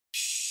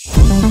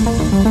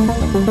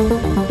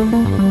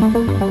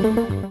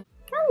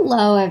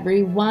Hello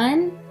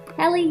everyone,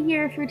 Ellie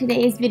here for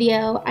today's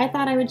video. I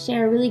thought I would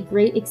share a really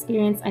great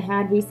experience I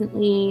had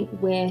recently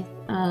with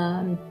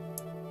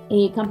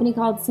a company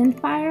called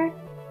Synthfire.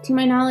 To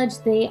my knowledge,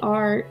 they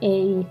are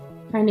a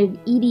kind of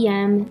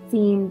EDM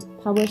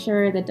themed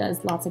publisher that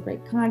does lots of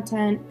great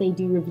content. They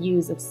do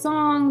reviews of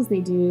songs,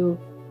 they do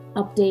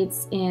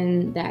updates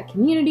in that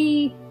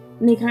community,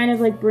 and they kind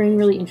of like bring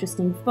really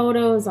interesting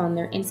photos on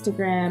their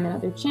Instagram and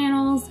other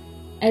channels,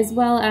 as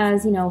well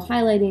as, you know,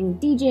 highlighting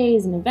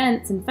DJs and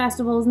events and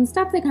festivals and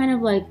stuff that kind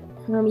of like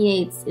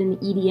permeates in the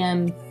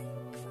EDM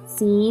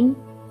scene.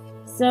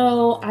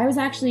 So I was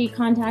actually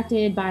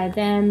contacted by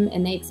them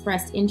and they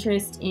expressed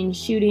interest in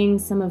shooting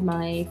some of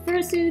my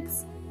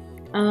fursuits.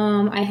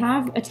 I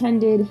have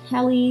attended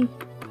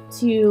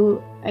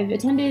I've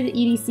attended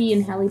EDC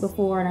in Heli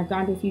before, and I've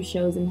gone to a few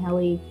shows in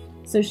Heli.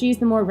 So she's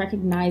the more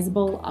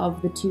recognizable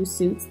of the two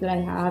suits that I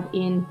have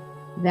in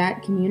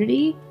that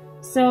community.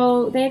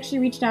 So they actually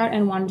reached out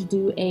and wanted to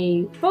do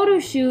a photo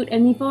shoot,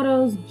 and the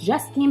photos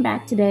just came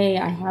back today.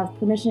 I have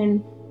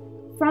permission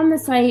from the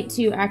site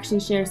to actually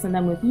share some of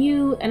them with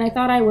you, and I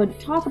thought I would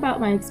talk about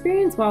my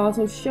experience while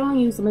also showing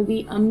you some of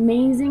the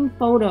amazing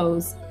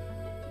photos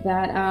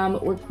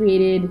that were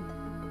created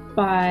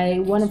by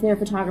one of their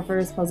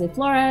photographers, Jose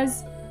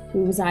Flores,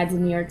 who resides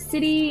in New York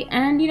City,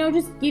 and, you know,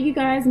 just give you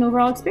guys an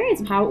overall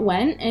experience of how it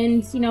went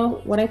and, you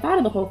know, what I thought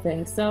of the whole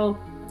thing. So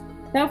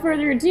without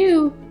further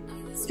ado,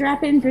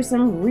 strap in for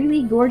some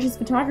really gorgeous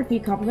photography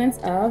compliments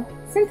of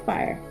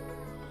Synthfire.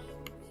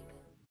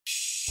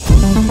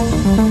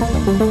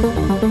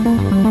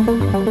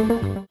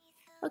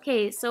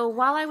 Okay, so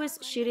while I was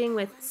shooting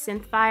with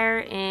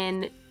Synthfire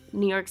in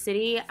New York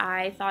City,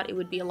 I thought it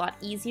would be a lot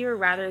easier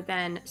rather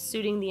than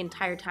suiting the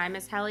entire time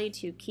as Heli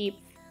to keep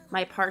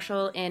my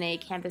partial in a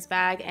canvas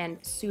bag and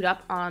suit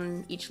up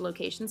on each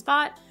location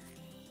spot.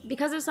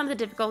 Because of some of the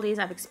difficulties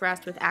I've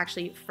expressed with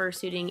actually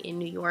fursuiting in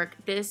New York,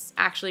 this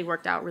actually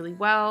worked out really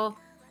well,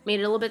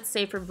 made it a little bit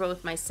safer for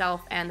both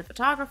myself and the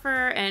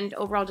photographer, and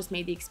overall just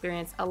made the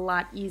experience a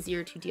lot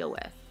easier to deal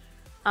with.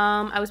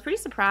 I was pretty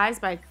surprised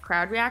by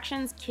crowd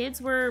reactions.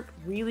 Kids were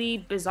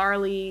really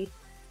bizarrely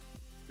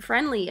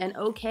friendly and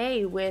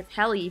okay with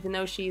Heli, even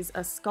though she's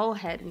a skull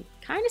head and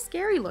kind of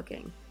scary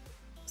looking.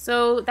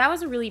 So that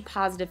was a really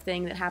positive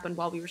thing that happened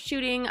while we were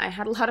shooting. I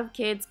had a lot of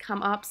kids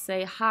come up,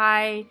 say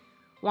hi,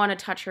 want to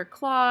touch her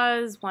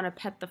claws, want to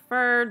pet the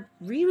fur.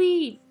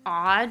 Really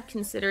odd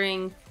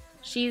considering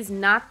she's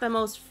not the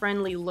most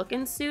friendly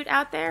looking suit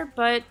out there,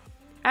 but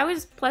I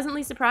was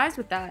pleasantly surprised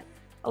with that.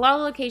 A lot of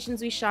the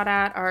locations we shot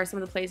at are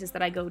some of the places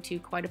that I go to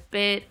quite a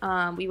bit.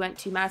 We went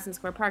to Madison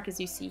Square Park, as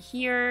you see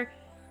here.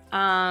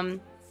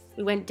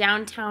 We went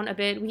downtown a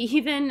bit. We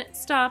even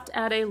stopped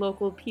at a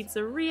local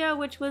pizzeria,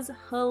 which was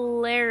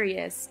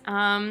hilarious.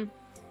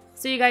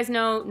 So you guys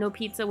know, no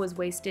pizza was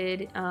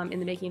wasted in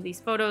the making of these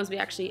photos. We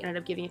actually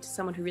ended up giving it to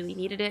someone who really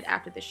needed it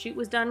after the shoot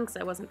was done because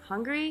I wasn't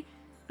hungry.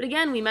 But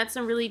again, we met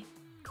some really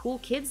cool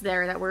kids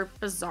there that were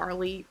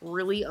bizarrely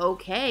really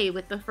okay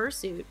with the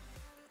fursuit.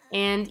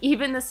 And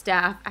even the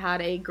staff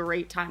had a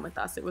great time with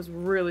us. It was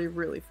really,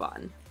 really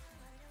fun.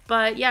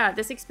 But yeah,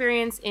 this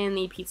experience in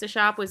the pizza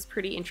shop was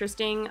pretty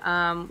interesting.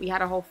 We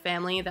had a whole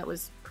family that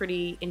was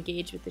pretty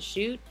engaged with the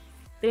shoot.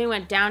 Then we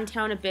went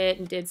downtown a bit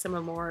and did some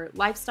of more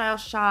lifestyle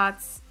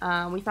shots.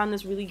 We found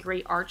this really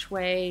great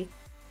archway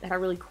that had a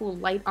really cool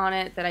light on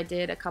it that I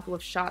did a couple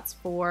of shots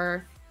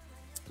for.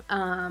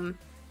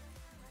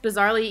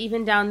 Bizarrely,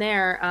 even down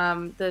there,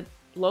 the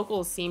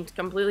locals seemed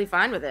completely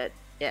fine with it.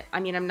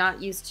 I mean, I'm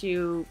not used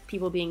to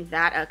people being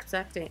that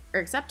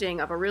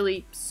accepting of a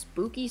really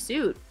spooky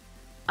suit.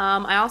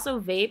 I also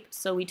vaped,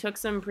 so we took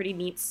some pretty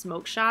neat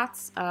smoke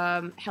shots.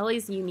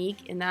 Heli's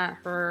unique in that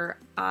her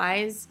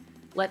eyes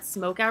let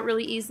smoke out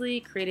really easily,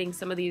 creating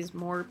some of these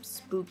more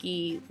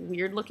spooky,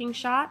 weird-looking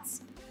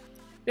shots.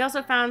 We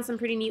also found some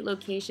pretty neat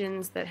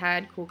locations that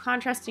had cool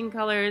contrasting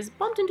colors,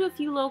 bumped into a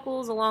few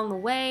locals along the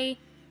way,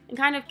 and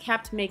kind of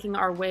kept making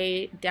our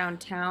way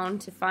downtown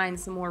to find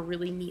some more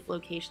really neat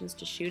locations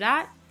to shoot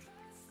at.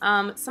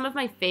 Some of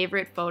my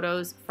favorite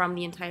photos from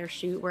the entire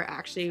shoot were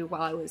actually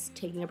while I was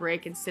taking a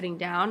break and sitting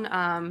down.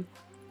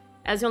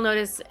 As you'll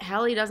notice,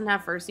 Heli doesn't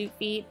have fursuit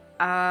feet.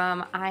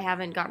 I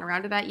haven't gotten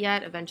around to that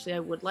yet. Eventually I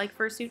would like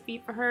fursuit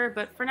feet for her,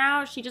 but for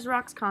now she just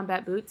rocks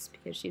combat boots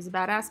because she's a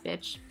badass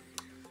bitch.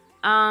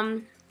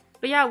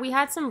 But yeah, we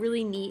had some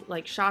really neat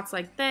like shots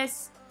like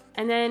this,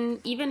 and then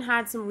even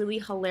had some really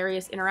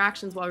hilarious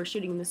interactions while we were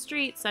shooting in the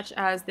street, such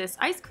as this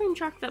ice cream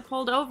truck that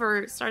pulled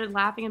over started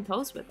laughing and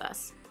posed with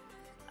us.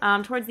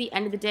 Towards the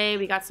end of the day,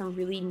 we got some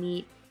really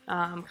neat,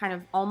 kind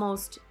of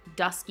almost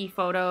dusky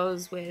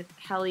photos with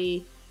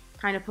Heli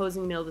kind of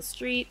posing in the middle of the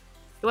street.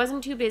 It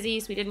wasn't too busy,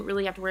 so we didn't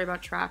really have to worry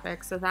about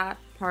traffic, so that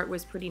part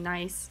was pretty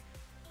nice.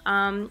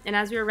 And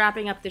as we were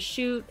wrapping up the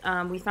shoot,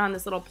 we found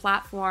this little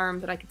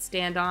platform that I could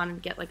stand on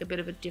and get like a bit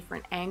of a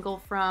different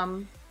angle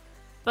from.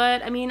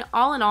 But I mean,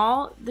 all in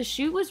all, the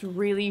shoot was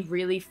really,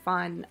 really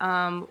fun.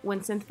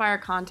 When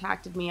Synthfire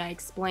contacted me, I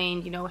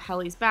explained, you know,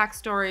 Heli's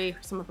backstory,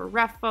 some of her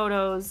ref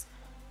photos,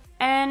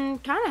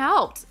 and kind of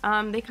helped.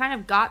 They kind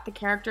of got the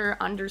character,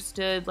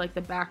 understood like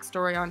the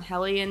backstory on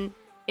Helly, and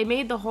it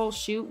made the whole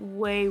shoot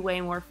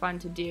way more fun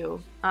to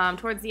do.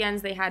 Towards the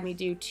ends, they had me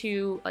do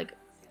 2 like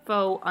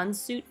faux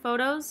unsuit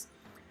photos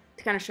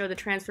to kind of show the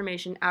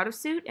transformation out of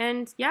suit,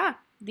 and yeah,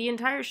 the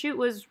entire shoot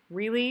was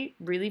really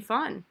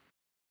fun.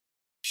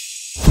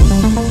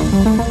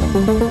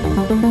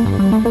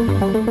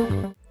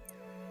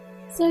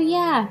 So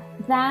yeah,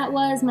 that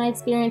was my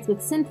experience with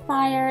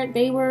Synthfire.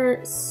 They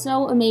were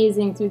so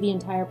amazing through the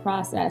entire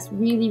process.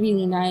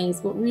 Really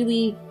nice. What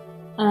really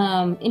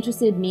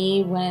interested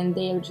me when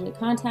they originally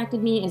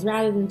contacted me is,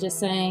 rather than just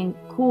saying,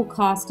 cool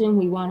costume,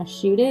 we want to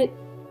shoot it,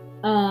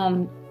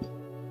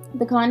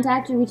 the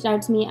contactor reached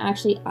out to me,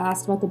 actually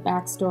asked about the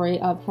backstory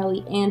of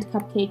Helly and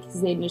Cupcake,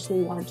 because they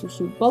initially wanted to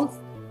shoot both.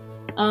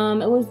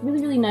 It was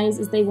really nice,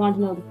 as they wanted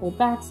to know the full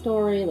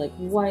backstory, like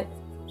what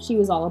she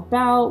was all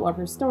about, what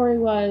her story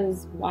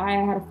was,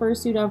 why I had a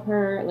fursuit of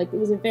her. Like, it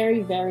was a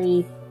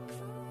very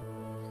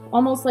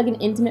almost like an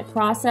intimate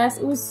process.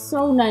 It was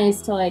so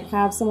nice to like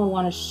have someone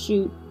want to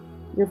shoot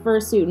your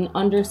fursuit and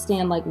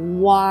understand like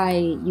why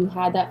you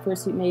had that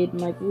fursuit made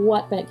and like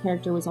what that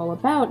character was all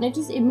about. And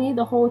it made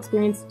the whole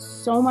experience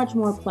so much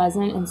more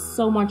pleasant and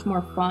so much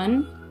more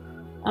fun.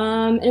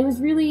 It was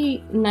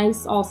really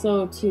nice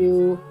also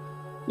to,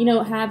 you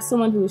know, have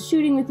someone who was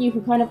shooting with you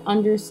who kind of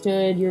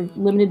understood your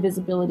limited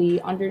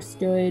visibility,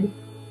 understood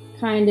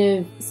kind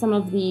of some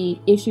of the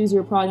issues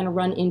you're probably going to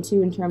run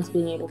into in terms of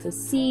being able to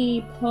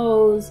see,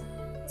 pose,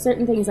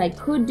 certain things I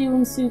could do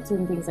in suit,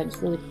 certain things I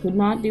just really could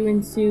not do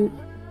in suit,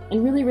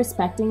 and really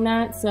respecting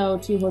that. So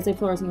to Jose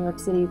Flores, New York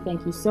City,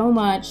 thank you so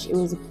much. It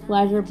was a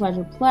pleasure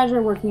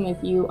working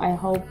with you. I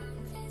hope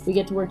we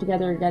get to work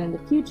together again in the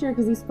future,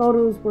 because these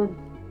photos were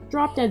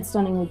drop dead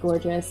stunningly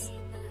gorgeous.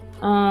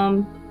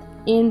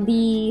 In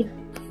the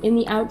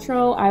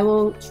outro, I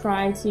will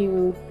try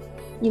to,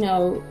 you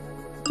know,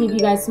 give you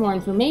guys some more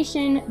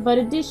information, but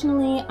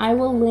additionally, I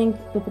will link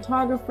the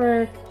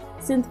photographer,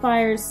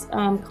 Synthfire's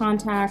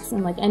contacts,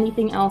 and like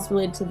anything else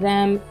related to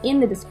them in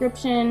the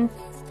description.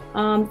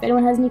 If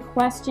anyone has any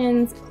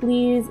questions,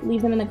 please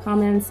leave them in the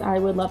comments. I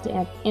would love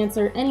to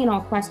answer any and all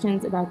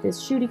questions about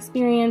this shoot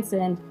experience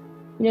and,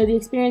 you know, the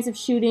experience of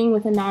shooting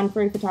with a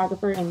non-furry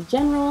photographer in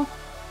general.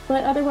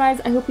 But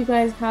otherwise, I hope you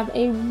guys have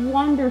a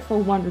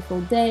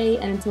wonderful day,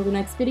 and until the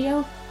next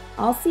video,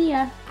 I'll see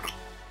ya.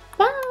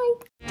 Bye!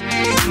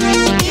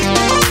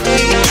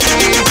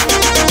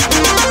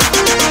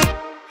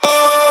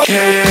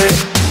 Okay.